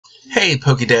Hey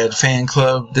PokéDad fan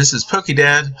club, this is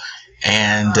PokéDad,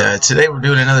 and today we're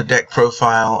doing another deck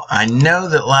profile. I know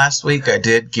that last week I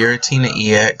did Giratina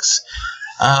EX,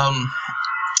 and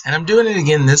I'm doing it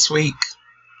again this week,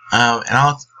 and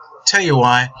I'll tell you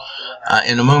why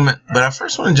in a moment. But I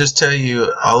first want to just tell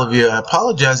you, all of you, I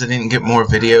apologize I didn't get more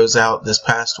videos out this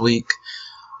past week,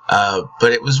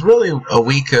 but it was really a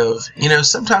week of,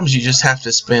 sometimes you just have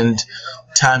to spend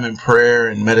time in prayer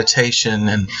and meditation,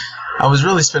 and I was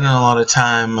really spending a lot of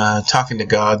time talking to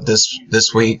God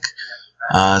this week.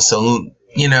 So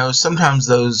sometimes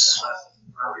those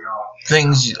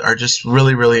things are just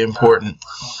really important,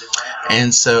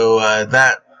 and so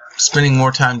that spending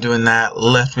more time doing that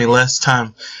left me less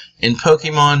time in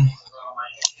Pokemon,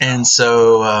 and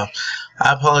so I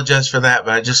apologize for that,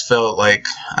 but I just felt like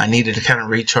I needed to kind of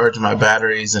recharge my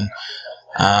batteries and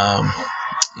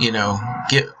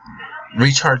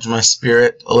recharge my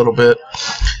spirit a little bit.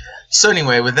 So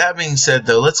anyway, with that being said,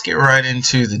 though, let's get right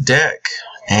into the deck.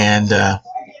 And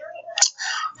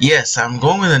yes, I'm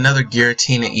going with another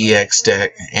Giratina EX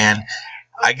deck, and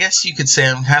I guess you could say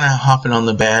I'm kind of hopping on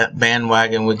the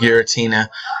bandwagon with Giratina.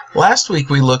 Last week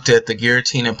we looked at the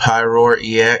Giratina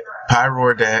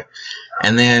Pyroar deck,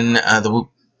 and then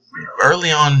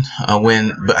early on,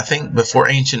 I think before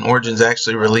Ancient Origins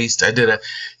actually released, I did a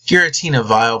Giratina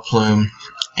Vileplume,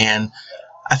 and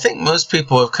I think most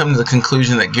people have come to the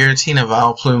conclusion that Giratina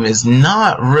Vileplume is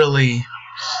not really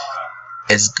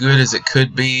as good as it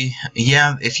could be.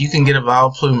 Yeah, if you can get a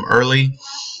Vileplume early,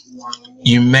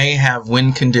 you may have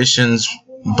win conditions,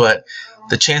 but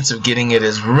the chance of getting it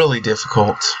is really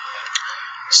difficult.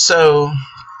 So,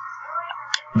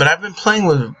 but I've been playing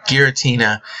with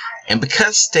Giratina, and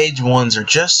because stage 1s are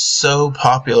just so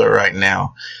popular right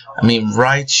now, I mean,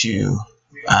 Raichu,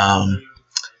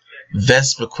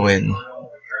 Vespiquen,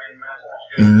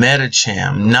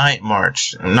 Medicham, Night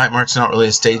March. Night March's not really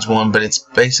a stage 1, but it's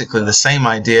basically the same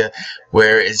idea,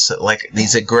 where it's like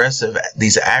these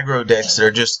aggro decks that are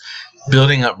just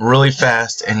building up really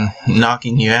fast and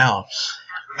knocking you out.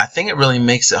 I think it really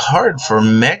makes it hard for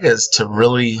Megas to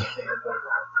really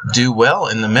do well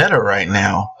in the meta right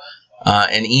now,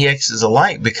 and EX is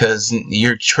alike, because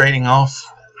you're trading off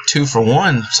 2 for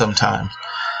 1 sometimes.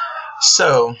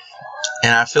 So,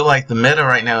 and I feel like the meta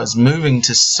right now is moving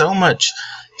to so much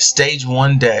stage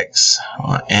 1 decks,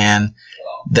 and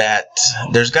that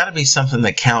there's got to be something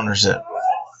that counters it.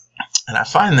 And I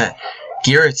find that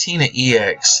Giratina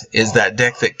EX is that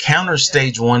deck that counters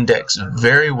stage 1 decks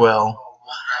very well,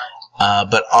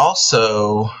 but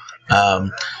also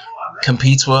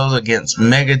competes well against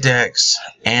mega decks,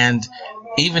 and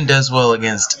even does well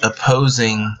against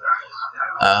opposing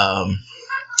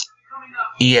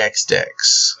EX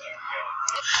decks.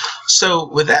 So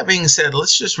with that being said,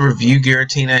 let's just review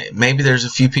Giratina. Maybe there's a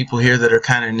few people here that are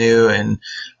kind of new, and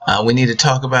we need to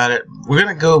talk about it. We're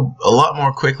going to go a lot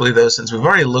more quickly, though, since we've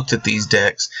already looked at these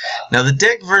decks. Now, the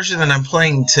deck version that I'm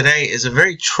playing today is a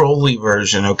very trolly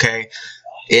version, okay?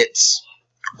 It's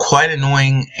quite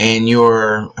annoying, and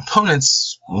your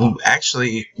opponents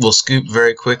actually will scoop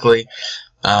very quickly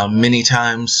many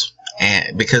times,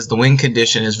 and because the win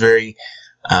condition is very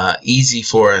easy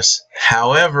for us.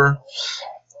 However,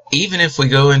 even if we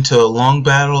go into a long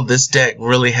battle, this deck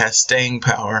really has staying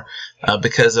power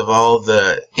because of all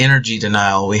the energy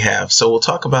denial we have. So we'll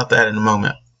talk about that in a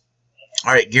moment.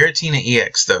 Alright, Giratina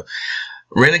EX though.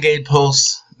 Renegade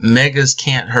Pulse, Megas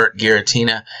can't hurt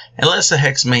Giratina unless a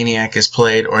Hex Maniac is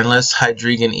played, or unless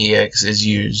Hydreigon EX is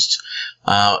used.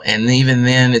 And even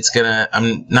then it's gonna,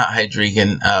 not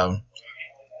Hydreigon,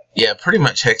 yeah, pretty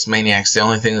much Hex Maniac's the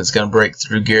only thing that's gonna break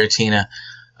through Giratina.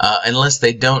 Unless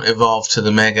they don't evolve to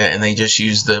the Mega and they just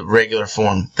use the regular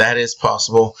form. That is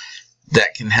possible.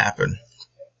 That can happen.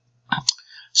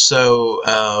 So,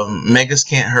 Megas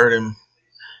can't hurt him.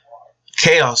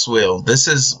 Chaos Wheel. This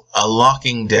is a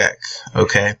locking deck,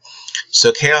 okay?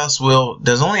 So Chaos Wheel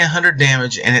does only 100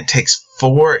 damage, and it takes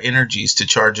 4 energies to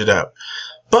charge it up.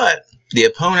 But the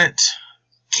opponent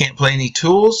can't play any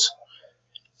tools,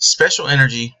 special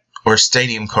energy, or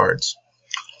stadium cards.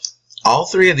 All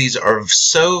 3 of these are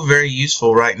so very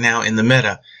useful right now in the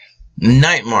meta.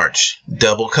 Night March,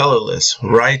 double colorless.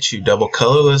 Raichu, double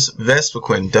colorless.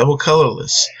 Vespiquen, double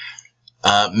colorless.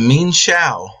 Mean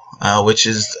Shao, which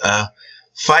is a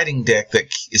fighting deck that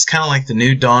is kind of like the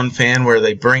new Dawn fan, where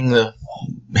they bring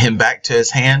him back to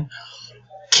his hand.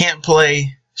 Can't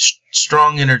play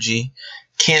strong energy.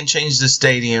 Can't change the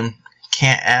stadium.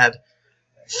 Can't add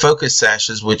focus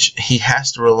sashes, which he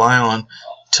has to rely on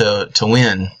to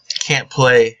win. Can't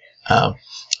play,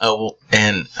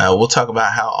 and we'll talk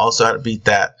about how to beat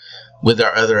that with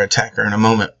our other attacker in a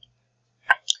moment.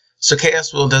 So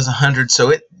Chaos Wheel does 100, so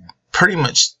it pretty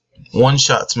much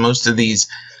one-shots most of these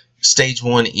stage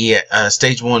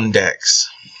 1 decks.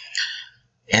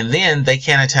 And then they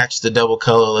can't attach the double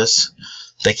colorless.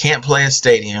 They can't play a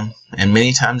stadium, and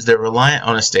many times they're reliant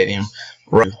on a stadium.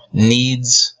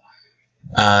 Needs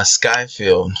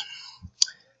Skyfield.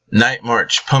 Night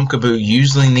March Pumpkaboo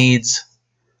usually needs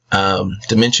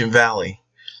Dimension Valley.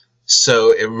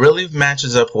 So it really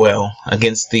matches up well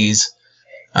against these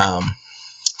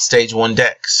stage 1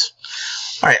 decks.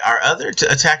 Alright, our other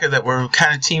attacker that we're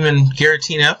kind of teaming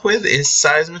Giratina up with is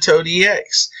Seismitoad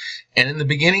EX. And in the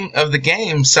beginning of the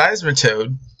game,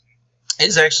 Seismitoad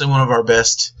is actually one of our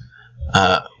best,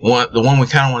 the one we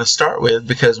kind of want to start with,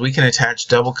 because we can attach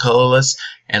double colorless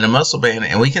and a muscle band,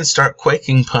 and we can start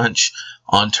Quaking Punch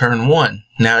on turn 1.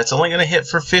 Now it's only going to hit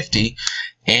for 50,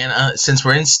 and since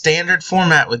we're in standard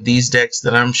format with these decks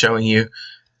that I'm showing you,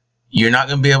 you're not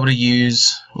going to be able to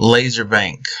use Laser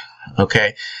Bank.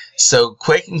 Okay, so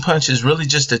Quaking Punch is really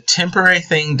just a temporary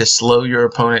thing to slow your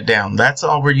opponent down. That's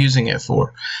all we're using it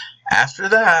for. After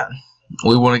that,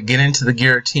 we want to get into the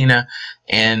Giratina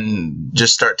and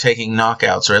just start taking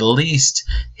knockouts, or at least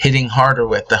hitting harder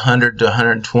with the 100 to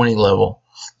 120 level.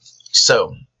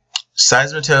 So,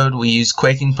 Seismitoad, we use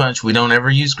Quaking Punch. We don't ever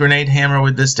use Grenade Hammer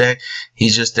with this deck.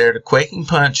 He's just there to Quaking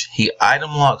Punch. He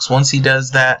item locks once he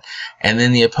does that, and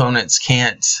then the opponents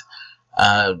can't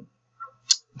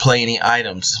play any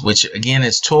items, which again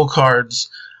is tool cards,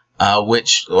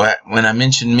 which when I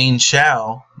mentioned Mean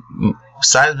Shao,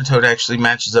 Seismitoad actually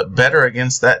matches up better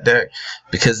against that deck,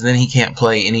 because then he can't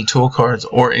play any tool cards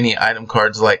or any item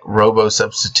cards like Robo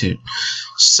Substitute.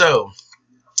 So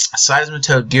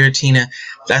Seismitoad Giratina,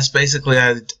 that's basically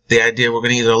the idea. We're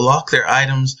going to either lock their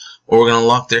items, or we're going to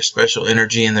lock their special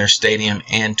energy in their stadium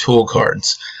and tool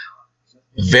cards.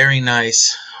 Very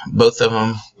nice. Both of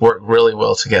them work really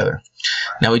well together.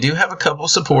 Now we do have a couple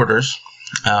supporters.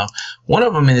 One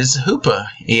of them is Hoopa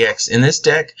EX. In this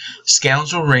deck,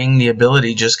 Scoundrel Ring, the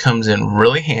ability just comes in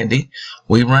really handy.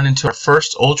 We run into our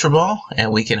first Ultra Ball,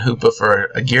 and we can Hoopa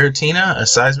for a Giratina, a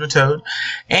Seismitoad,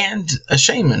 and a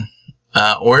Shaman.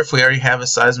 Or if we already have a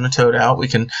Seismitoad out, we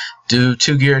can do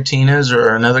 2 Giratinas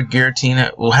or another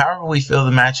Giratina. Well, however we feel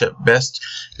the matchup best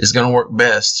is going to work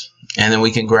best. And then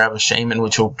we can grab a Shaman,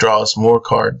 which will draw us more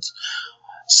cards.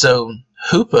 So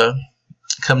Hoopa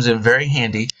comes in very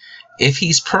handy. If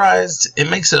he's prized, it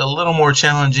makes it a little more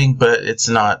challenging, but it's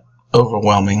not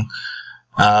overwhelming.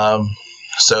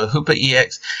 So Hoopa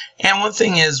EX. And one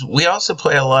thing is, we also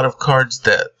play a lot of cards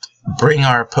that bring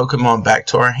our Pokemon back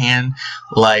to our hand,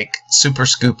 like Super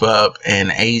Scoop Up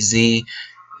and AZ.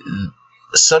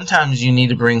 Sometimes you need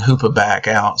to bring Hoopa back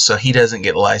out so he doesn't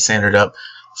get Lysandered up.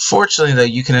 Fortunately, though,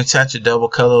 you can attach a double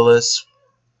colorless,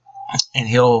 and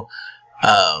he'll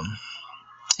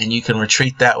and you can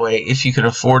retreat that way if you can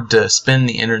afford to spend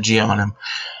the energy on him.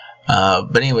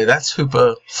 But anyway, that's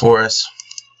Hoopa for us.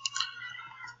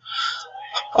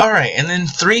 Alright, and then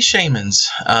 3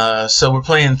 Shamans. So we're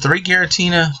playing 3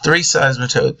 Giratina, 3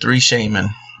 Seismitoad, 3 Shaman.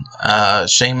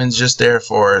 Shaman's just there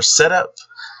for setup.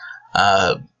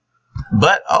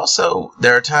 But also,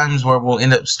 there are times where we'll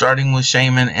end up starting with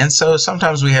Shaman, and so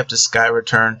sometimes we have to Sky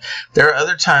Return. There are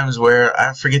other times where,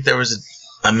 I forget, there was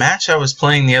a match I was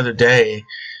playing the other day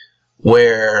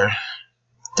where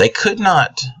they could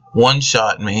not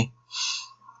one-shot me,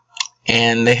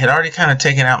 and they had already kind of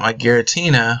taken out my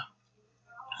Giratina,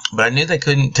 but I knew they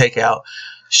couldn't take out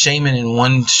Shaman in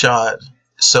one shot,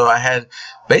 so I had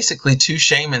basically 2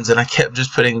 Shamans, and I kept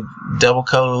just putting double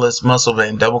colorless muscle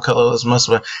band, double colorless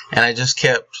muscle band, and I just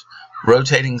kept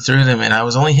rotating through them, and I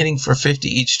was only hitting for 50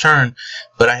 each turn,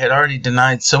 but I had already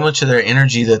denied so much of their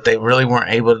energy that they really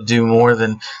weren't able to do more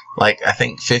than, like, I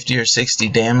think 50 or 60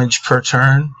 damage per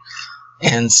turn.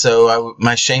 And so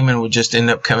my Shaman would just end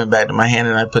up coming back to my hand,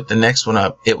 and I'd put the next one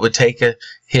up. It would take a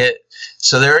hit.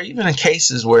 So there are even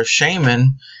cases where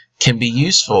Shaman can be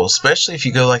useful, especially if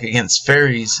you go like against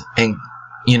fairies, and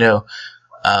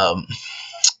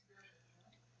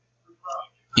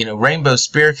Rainbow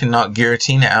Spear can knock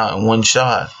Giratina out in one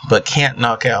shot, but can't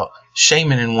knock out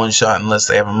Shaman in one shot unless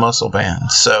they have a muscle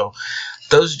band. So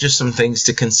those are just some things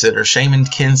to consider. Shaman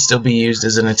can still be used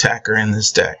as an attacker in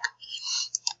this deck.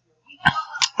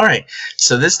 Alright,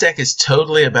 so this deck is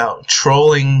totally about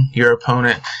trolling your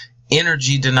opponent.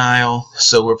 Energy denial.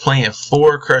 So we're playing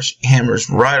 4 Crushing Hammers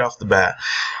right off the bat.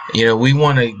 We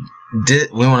want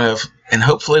to, and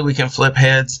hopefully we can flip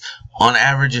heads. On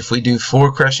average, if we do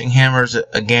 4 Crushing Hammers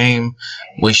a game,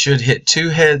 we should hit 2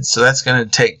 heads, so that's going to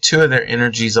take 2 of their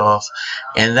energies off,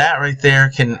 and that right there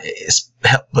can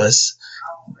help us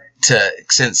to,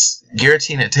 since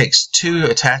Giratina takes 2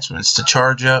 attachments to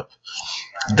charge up,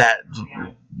 that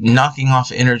knocking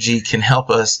off energy can help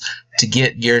us to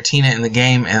get Giratina in the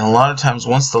game, and a lot of times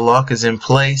once the lock is in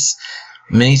place,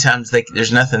 many times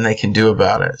there's nothing they can do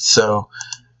about it. So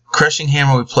Crushing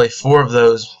Hammer, we play 4 of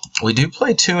those. We do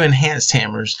play 2 enhanced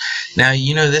hammers. Now,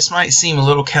 you know, this might seem a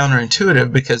little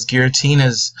counterintuitive because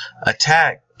Giratina's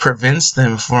attack prevents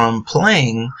them from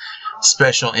playing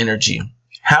special energy.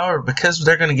 However, because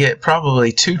they're going to get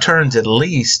probably 2 turns at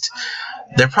least,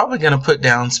 they're probably going to put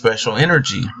down special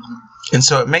energy. And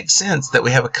so it makes sense that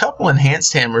we have a couple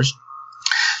enhanced hammers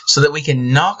so that we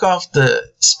can knock off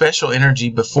the special energy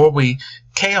before we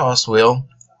Chaos Wheel,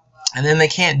 and then they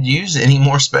can't use any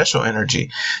more special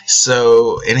energy.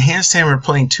 So enhanced hammer,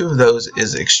 playing 2 of those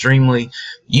is extremely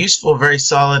useful, very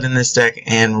solid in this deck,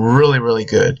 and really, really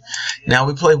good. Now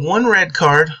we play 1 red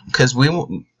card because we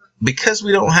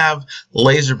don't have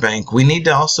Laser Bank. We need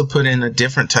to also put in a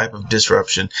different type of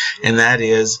disruption, and that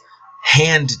is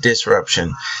Hand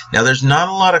Disruption. Now there's not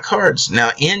a lot of cards. Now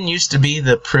N used to be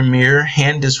the premier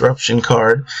hand disruption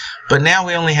card, but now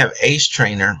we only have Ace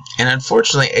Trainer, and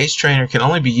unfortunately Ace Trainer can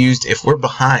only be used if we're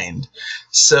behind.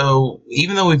 So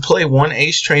even though we play 1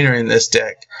 Ace Trainer in this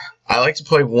deck, I like to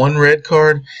play 1 red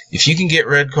card. If you can get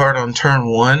red card on turn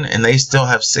 1 and they still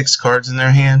have 6 cards in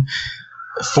their hand,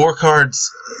 4 cards,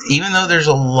 even though there's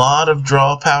a lot of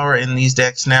draw power in these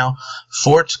decks now,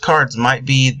 4 cards might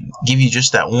give you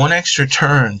just that 1 extra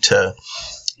turn to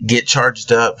get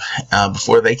charged up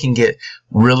before they can get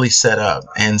really set up.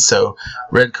 And so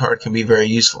red card can be very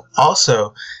useful.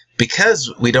 Also,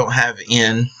 because we don't have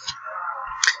N,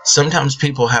 sometimes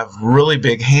people have really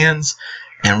big hands,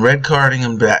 and red carding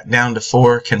them back down to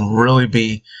 4 can really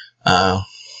be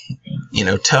you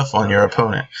know, tough on your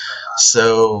opponent.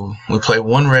 So we play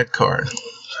 1 red card.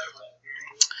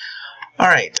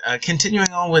 Alright,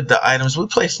 continuing on with the items, we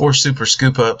play 4 Super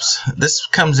Scoop Ups. This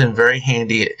comes in very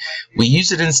handy. We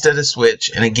use it instead of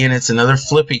Switch, and again, it's another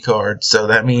flippy card, so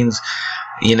that means,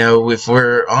 you know, if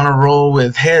we're on a roll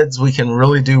with heads, we can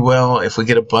really do well. If we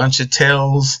get a bunch of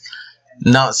tails,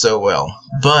 not so well.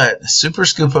 But Super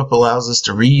Scoop Up allows us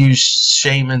to reuse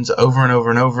Shamans over and over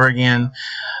and over again.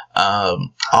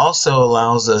 Also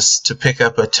allows us to pick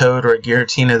up a Toad or a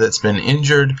Giratina that's been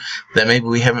injured, that maybe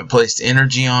we haven't placed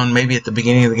energy on. Maybe at the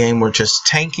beginning of the game we're just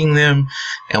tanking them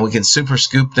and we can super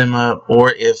scoop them up.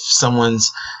 Or if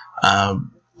someone's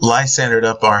Lysandered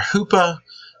up our Hoopa,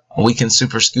 we can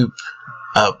super scoop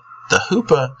up the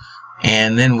Hoopa,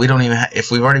 and then we don't even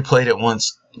if we've already played it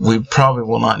once, we probably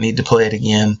will not need to play it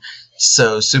again.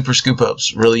 So Super Scoop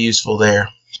Up's really useful there.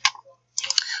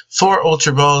 4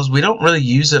 Ultra Balls, we don't really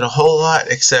use it a whole lot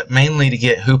except mainly to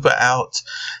get Hoopa out,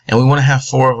 and we want to have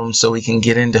 4 of them so we can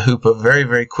get into Hoopa very,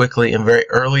 very quickly and very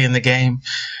early in the game.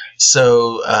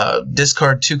 So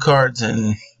discard 2 cards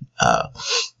and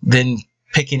then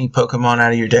pick any Pokemon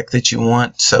out of your deck that you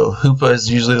want. So Hoopa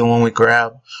is usually the one we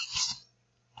grab.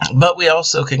 But we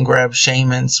also can grab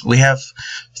Shamans. We have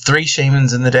 3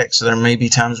 Shamans in the deck, so there may be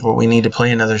times where we need to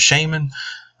play another Shaman.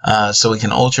 So we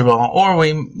can Ultra Ball, or we,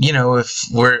 you know, if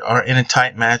are in a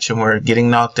tight match and we're getting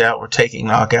knocked out, we're taking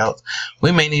knockout,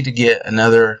 we may need to get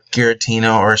another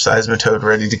Giratina or Seismitoad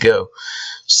ready to go.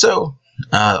 So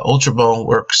Ultra Ball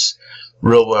works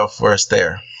real well for us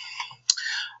there.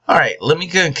 Alright, let me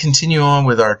go and continue on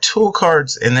with our tool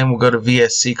cards, and then we'll go to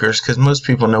VS Seekers, because most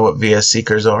people know what VS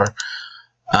Seekers are.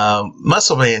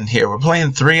 Muscle Band here, we're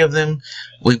playing 3 of them.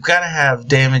 We've got to have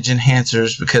damage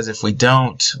enhancers, because if we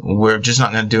don't, we're just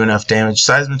not going to do enough damage.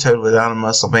 Seismitoad without a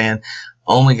Muscle Band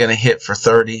only going to hit for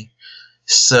 30.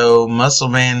 So Muscle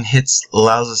Band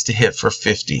allows us to hit for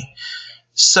 50.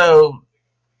 So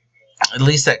at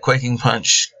least that Quaking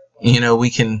Punch, you know, we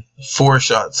can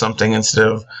 4-shot something instead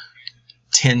of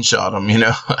 10-shot them, you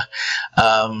know.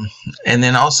 And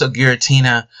then also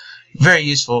Giratina, very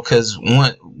useful, because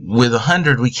with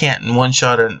 100 we can't in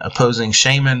 1-shot an opposing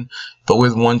Shaman, but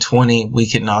with 120 we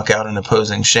can knock out an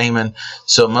opposing Shaman.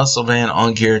 So Muscle Band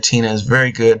on Giratina is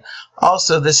very good.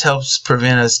 Also, this helps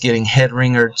prevent us getting head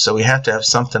ringered, so we have to have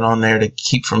something on there to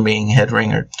keep from being head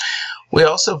ringered. We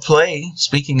also play,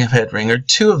 speaking of head ringered,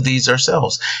 2 of these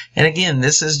ourselves. And again,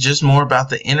 this is just more about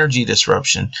the energy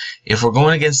disruption. If we're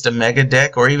going against a mega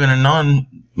deck or even a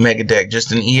non-mega deck,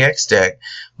 just an EX deck,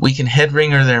 we can head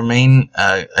ringer their main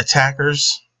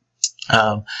attackers,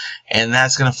 and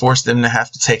that's going to force them to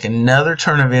have to take another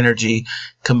turn of energy.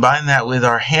 Combine that with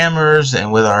our hammers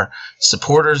and with our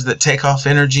supporters that take off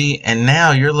energy, and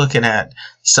now you're looking at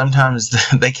sometimes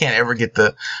they can't ever get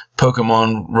the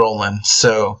Pokemon rolling.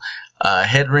 So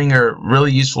head ringer,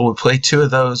 really useful. We play 2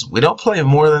 of those. We don't play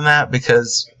more than that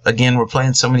because, again, we're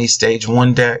playing so many stage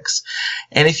 1 decks.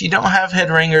 And if you don't have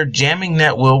head ringer, jamming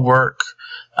net will work.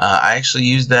 I actually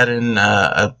used that in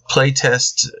a play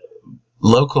test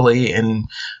locally, and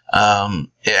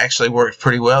it actually worked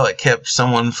pretty well. It kept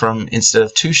someone from, instead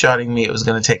of two-shotting me, it was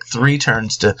going to take 3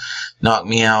 turns to knock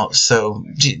me out. So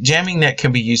jamming net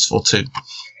can be useful too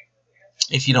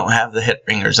if you don't have the hit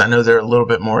ringers. I know they're a little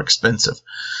bit more expensive.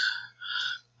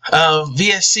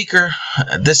 VS Seeker,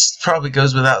 this probably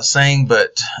goes without saying,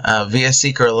 but VS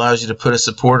Seeker allows you to put a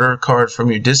supporter card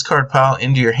from your discard pile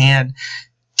into your hand.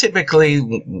 Typically,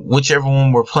 whichever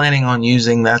one we're planning on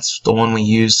using, that's the one we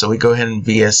use. So we go ahead and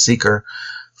VS Seeker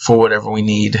for whatever we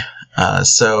need.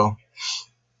 So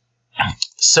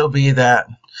be that.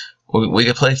 We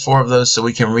can play 4 of those so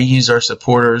we can reuse our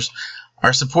supporters.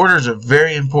 Our supporters are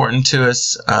very important to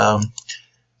us.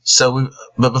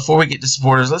 But before we get to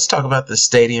supporters, let's talk about the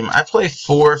stadium. I play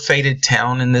 4 Fated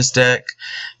Town in this deck.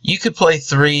 You could play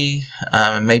 3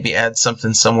 and maybe add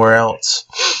something somewhere else.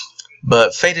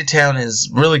 But Fated Town is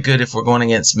really good if we're going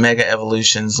against Mega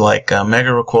Evolutions like Mega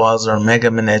Rayquaza or Mega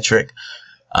Manectric.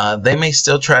 They may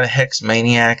still try to Hex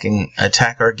Maniac and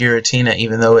attack our Giratina,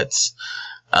 even though it's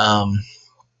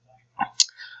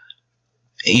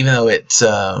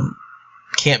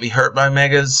can't be hurt by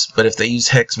Megas. But if they use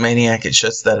Hex Maniac, it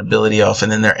shuts that ability off,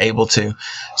 and then they're able to.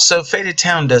 So Fated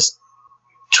Town does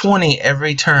 20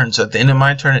 every turn. So at the end of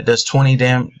my turn, it does 20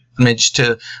 damage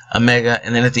to a Mega,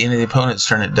 and then at the end of the opponent's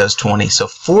turn, it does 20. So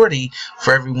 40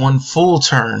 for every 1 full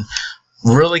turn.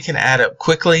 Really can add up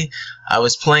quickly. I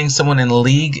was playing someone in the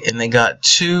league, and they got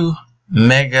 2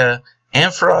 Mega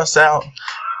Ampharos out,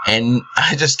 and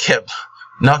I just kept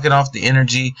knocking off the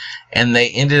energy, and they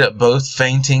ended up both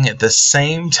fainting at the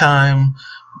same time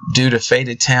due to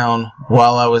Fated Town,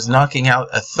 while I was knocking out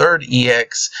a 3rd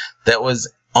EX that was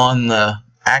on the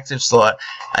active slot.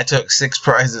 I took 6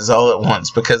 prizes all at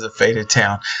once because of Fated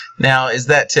Town. Now, is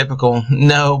that typical?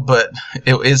 No, but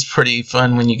it is pretty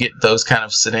fun when you get those kind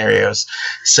of scenarios.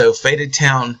 So Fated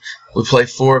Town, we play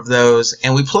 4 of those,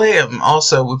 and we play them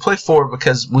also. We play 4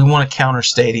 because we want to counter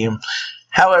Stadium.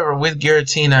 However, with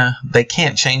Giratina, they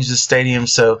can't change the Stadium,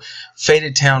 so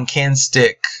Fated Town can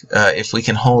stick if we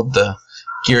can hold the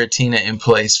Giratina in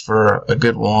place for a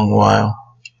good long while.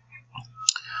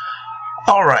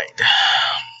 Alright,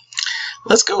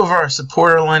 let's go over our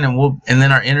supporter line and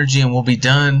then our energy, and we'll be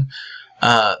done.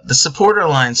 The supporter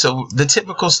line, so the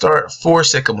typical start, 4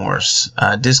 Sycamores.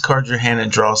 Discard your hand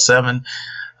and draw 7.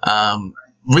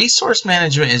 Resource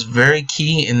management is very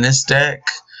key in this deck.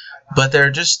 But there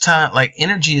are just times, like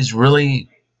energy is really,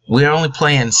 we're only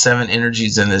playing 7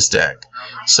 energies in this deck.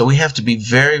 So we have to be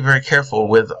very, very careful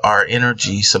with our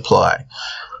energy supply.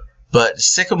 But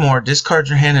Sycamore, discard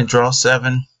your hand and draw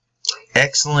 7.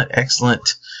 Excellent,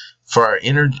 excellent for our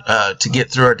to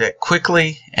get through our deck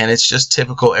quickly. And it's just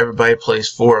typical, everybody plays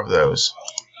 4 of those.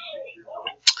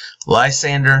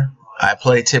 Lysander, I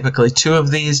play typically 2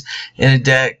 of these in a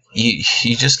deck.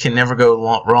 You just can never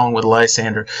go wrong with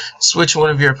Lysander. Switch one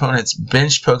of your opponent's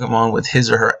bench Pokemon with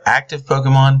his or her active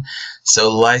Pokemon.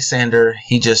 So Lysander,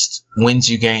 he just wins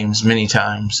you games many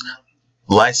times.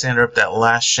 Lysander up that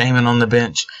last Shaman on the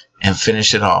bench and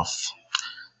finish it off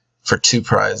for 2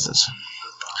 prizes.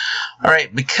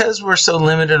 Alright, because we're so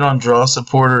limited on draw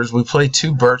supporters, we play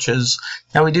 2 Birches.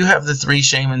 Now we do have the 3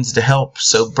 Shamans to help,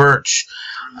 so Birch,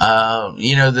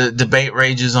 you know, the debate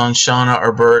rages on Shauna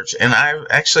or Birch, and I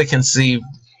actually can see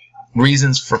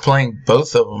reasons for playing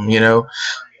both of them, you know.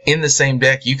 In the same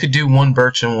deck, you could do 1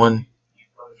 Birch and 1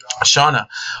 Shauna.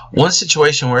 One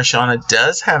situation where Shauna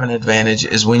does have an advantage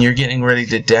is when you're getting ready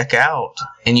to deck out,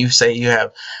 and you say you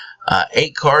have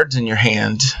 8 cards in your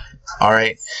hand,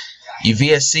 alright. You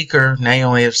VS Seeker, now you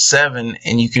only have 7,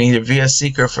 and you can either VS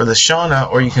Seeker for the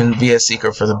Shauna or you can VS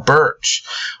Seeker for the Birch.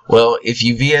 Well, if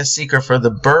you VS Seeker for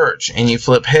the Birch and you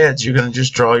flip heads, you're going to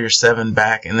just draw your 7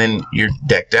 back and then you're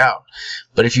decked out.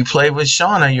 But if you play with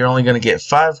Shauna, you're only going to get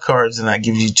 5 cards, and that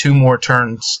gives you 2 more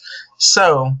turns.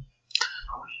 So,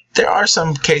 there are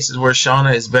some cases where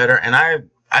Shauna is better, and I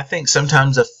think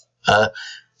sometimes a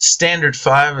standard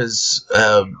 5 is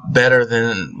better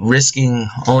than risking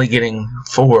only getting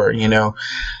 4, you know.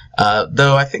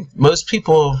 Though I think most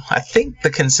people,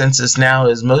 the consensus now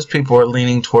is most people are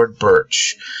leaning toward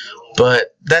Birch.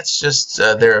 But that's just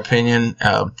their opinion.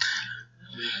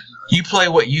 You play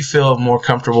what you feel more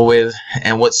comfortable with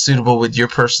and what's suitable with your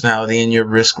personality and your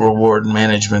risk-reward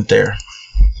management there.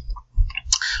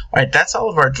 Alright, that's all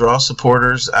of our draw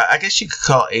supporters. I guess you could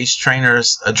call Ace Trainer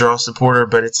a draw supporter,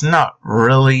 but it's not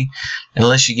really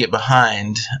unless you get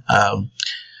behind.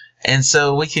 And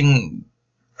so we can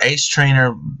Ace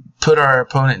Trainer, put our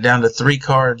opponent down to 3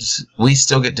 cards. We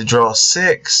still get to draw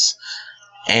 6.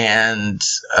 And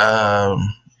it's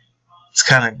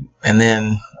kind of, and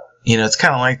then You know, it's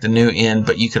kind of like the new end,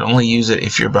 but you can only use it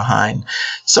if you're behind.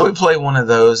 So we play one of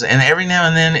those, and every now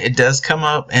and then it does come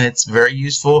up, and it's very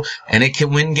useful, and it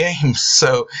can win games.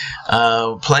 So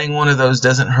playing one of those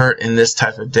doesn't hurt in this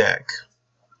type of deck.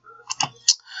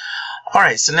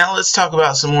 Alright, so now let's talk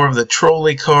about some more of the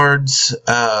trolley cards.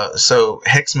 So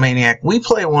Hex Maniac, we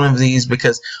play one of these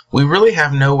because we really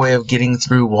have no way of getting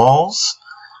through walls.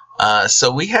 So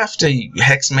we have to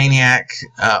Hex Maniac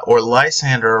or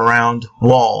Lysander around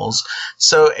walls.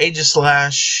 So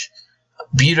Aegislash,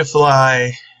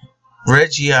 Beautifly,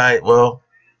 Regice, well,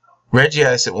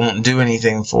 Regice it won't do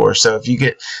anything for. So if you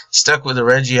get stuck with a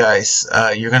Regice,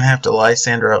 you're going to have to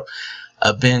Lysander up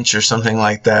a bench or something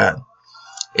like that.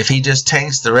 If he just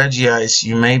tanks the Regice,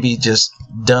 you may be just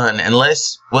done.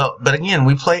 Unless, well, but again,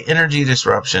 we play Energy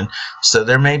Disruption, so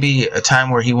there may be a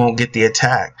time where he won't get the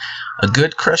attack. A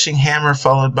good Crushing Hammer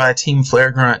followed by a Team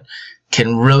Flare Grunt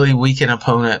can really weaken an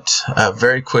opponent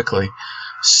very quickly.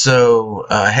 So,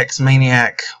 Hex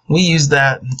Maniac, we use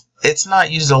that. It's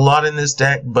not used a lot in this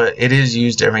deck, but it is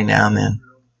used every now and then.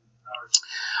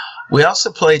 We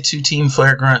also play 2 Team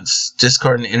Flare Grunts,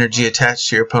 discard an energy attached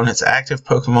to your opponent's active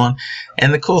Pokemon.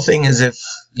 And the cool thing is if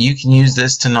you can use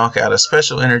this to knock out a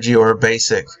special energy or a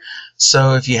basic.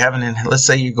 So if you have let's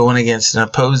say you're going against an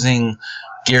opposing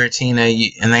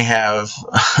Giratina and they have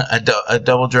a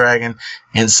double dragon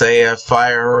and say a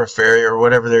fire or a fairy or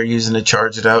whatever they're using to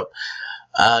charge it up,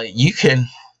 you can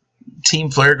Team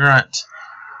Flare Grunt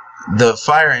the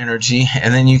fire energy,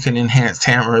 and then you can enhanced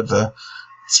hammer the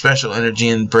special energy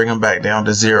and bring them back down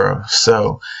to 0.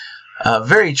 So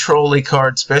very trolly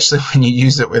card, especially when you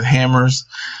use it with hammers.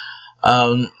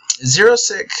 Zero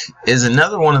Sick is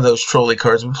another one of those trolly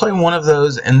cards. We play one of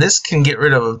those, and this can get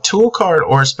rid of a tool card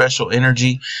or a special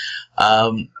energy,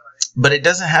 but it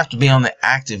doesn't have to be on the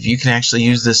active. You can actually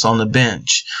use this on the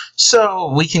bench.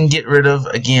 So we can get rid of,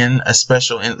 again, a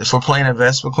special, if we're playing a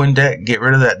Vespiquen deck, get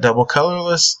rid of that double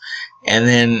colorless. And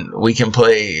then we can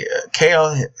play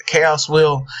Chaos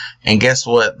Wheel, and guess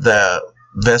what? The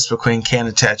Vespiquen can't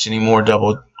attach any more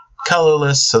double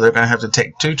colorless, so they're going to have to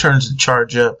take 2 turns to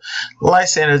charge up.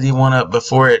 Lysander the 1-up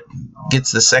before it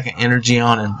gets the second energy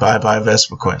on, and bye-bye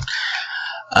Vespiquen.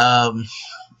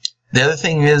 The other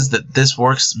thing is that this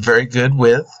works very good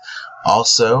with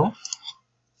also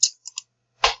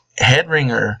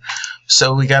Headringer.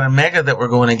 So we got a Mega that we're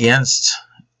going against.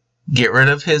 Get rid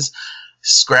of his,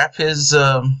 scrap his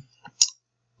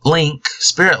Link,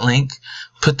 Spirit Link,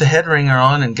 put the Headringer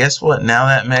on, and guess what? Now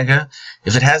that Mega,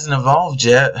 if it hasn't evolved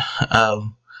yet,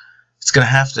 it's going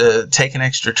to have to take an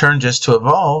extra turn just to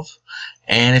evolve.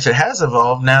 And if it has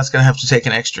evolved, now it's going to have to take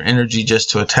an extra energy just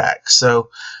to attack. So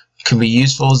it can be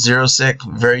useful. Zero Sick,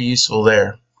 very useful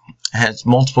there. It has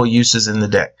multiple uses in the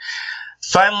deck.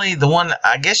 Finally, the one,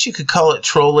 I guess you could call it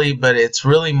trolly, but it's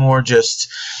really more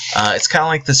just, it's kind of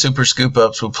like the Super Scoop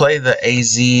Ups. We play the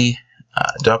AZ.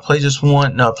 Do I play just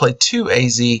one? No, I play 2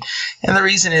 AZ. And the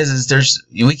reason is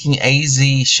we can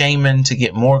AZ Shaman to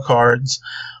get more cards,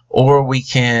 or we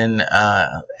can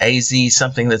AZ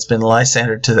something that's been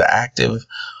Lysandered to the active,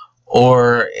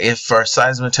 or if our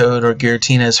Seismitoad or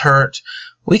Giratina is hurt,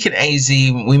 we can AZ.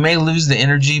 We may lose the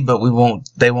energy, but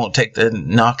they won't take the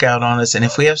knockout on us. And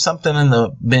if we have something in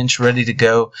the bench ready to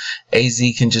go, AZ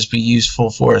can just be useful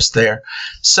for us there.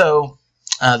 So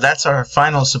that's our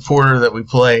final supporter that we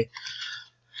play.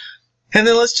 And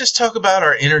then let's just talk about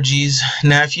our energies.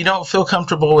 Now, if you don't feel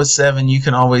comfortable with 7, you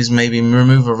can always maybe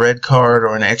remove a red card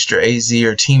or an extra AZ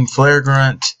or Team Flare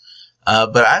Grunt.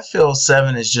 But I feel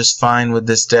 7 is just fine with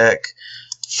this deck.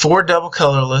 4 double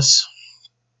colorless.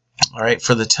 Alright,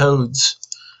 for the Toads.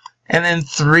 And then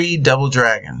 3 double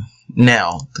dragon.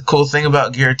 Now, the cool thing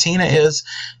about Giratina is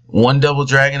 1 double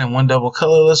dragon and 1 double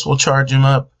colorless will charge him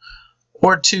up,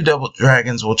 or 2 double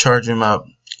dragons will charge him up.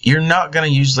 You're not going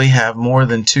to usually have more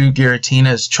than 2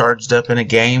 Giratinas charged up in a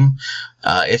game.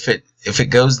 If it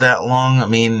goes that long, I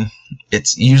mean,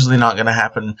 it's usually not going to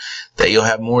happen that you'll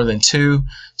have more than 2.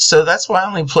 So that's why I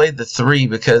only played the 3,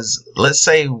 because let's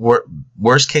say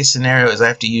worst case scenario is I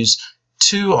have to use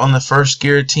 2 on the first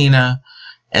Giratina,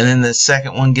 and then the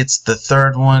second one gets the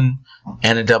third one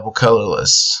and a double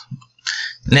colorless.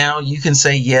 Now you can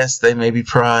say yes, they may be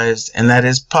prized, and that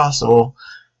is possible,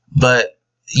 but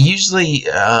usually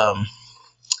the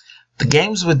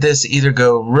games with this either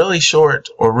go really short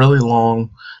or really long.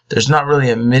 There's not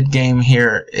really a mid game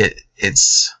here.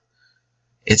 It's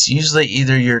usually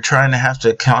either you're trying to have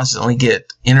to constantly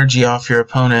get energy off your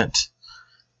opponent,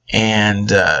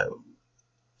 and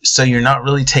so you're not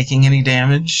really taking any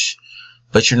damage,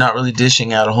 but you're not really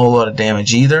dishing out a whole lot of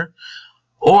damage either.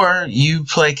 or you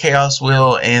play Chaos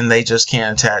Wheel and they just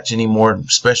can't attach any more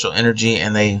special energy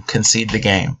and they concede the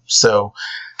game. So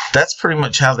that's pretty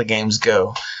much how the games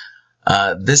go.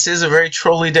 This is a very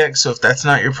trolly deck, so if that's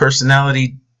not your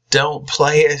personality, don't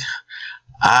play it.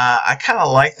 I kind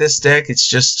of like this deck. It's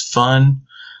just fun.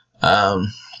 I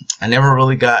never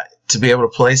really got to be able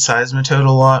to play Seismitoad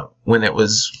a lot when it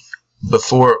was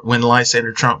when the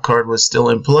Lysander Trump card was still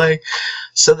in play.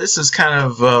 So this is kind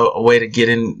of a way to get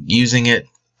in using it.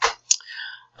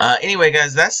 Anyway,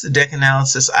 guys, that's the deck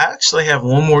analysis. I actually have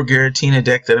one more Giratina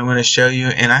deck that I'm going to show you,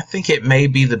 and I think it may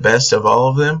be the best of all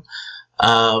of them.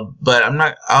 But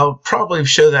I'll probably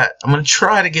show that. I'm going to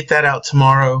try to get that out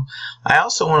tomorrow. I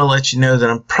also want to let you know that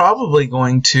I'm probably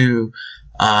going to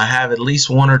have at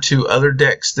least one or two other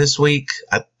decks this week.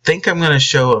 I think I'm going to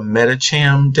show a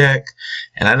Metacham deck,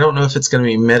 and I don't know if it's going to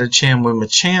be Metacham with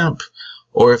Machamp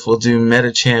or if we'll do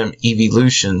Metacham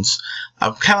Evolutions.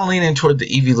 I'm kind of leaning toward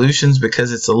the Evolutions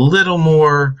because it's a little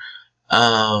more,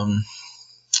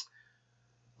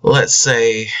 let's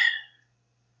say,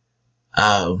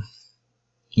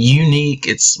 unique.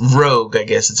 It's rogue, I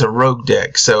guess. It's a rogue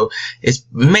deck, so it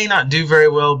may not do very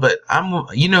well, but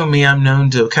you know me, I'm known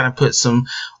to kind of put some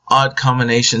odd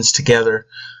combinations together.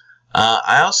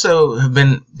 I also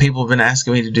people have been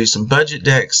asking me to do some budget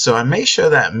decks, so I may show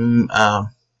that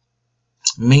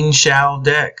Ming Shao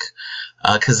deck,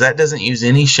 because that doesn't use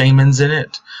any shamans in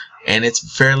it, and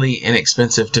it's fairly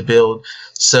inexpensive to build,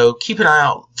 so keep an eye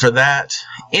out for that.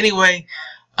 Anyway,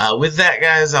 with that,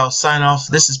 guys, I'll sign off.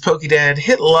 This is PokeDad.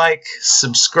 Hit like,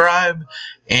 subscribe,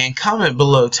 and comment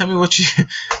below. Tell me what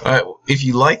if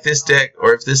you like this deck,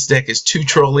 or if this deck is too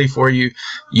trolly for you,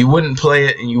 you wouldn't play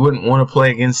it and you wouldn't want to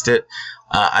play against it.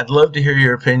 I'd love to hear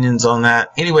your opinions on that.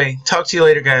 Anyway, talk to you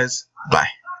later, guys. Bye.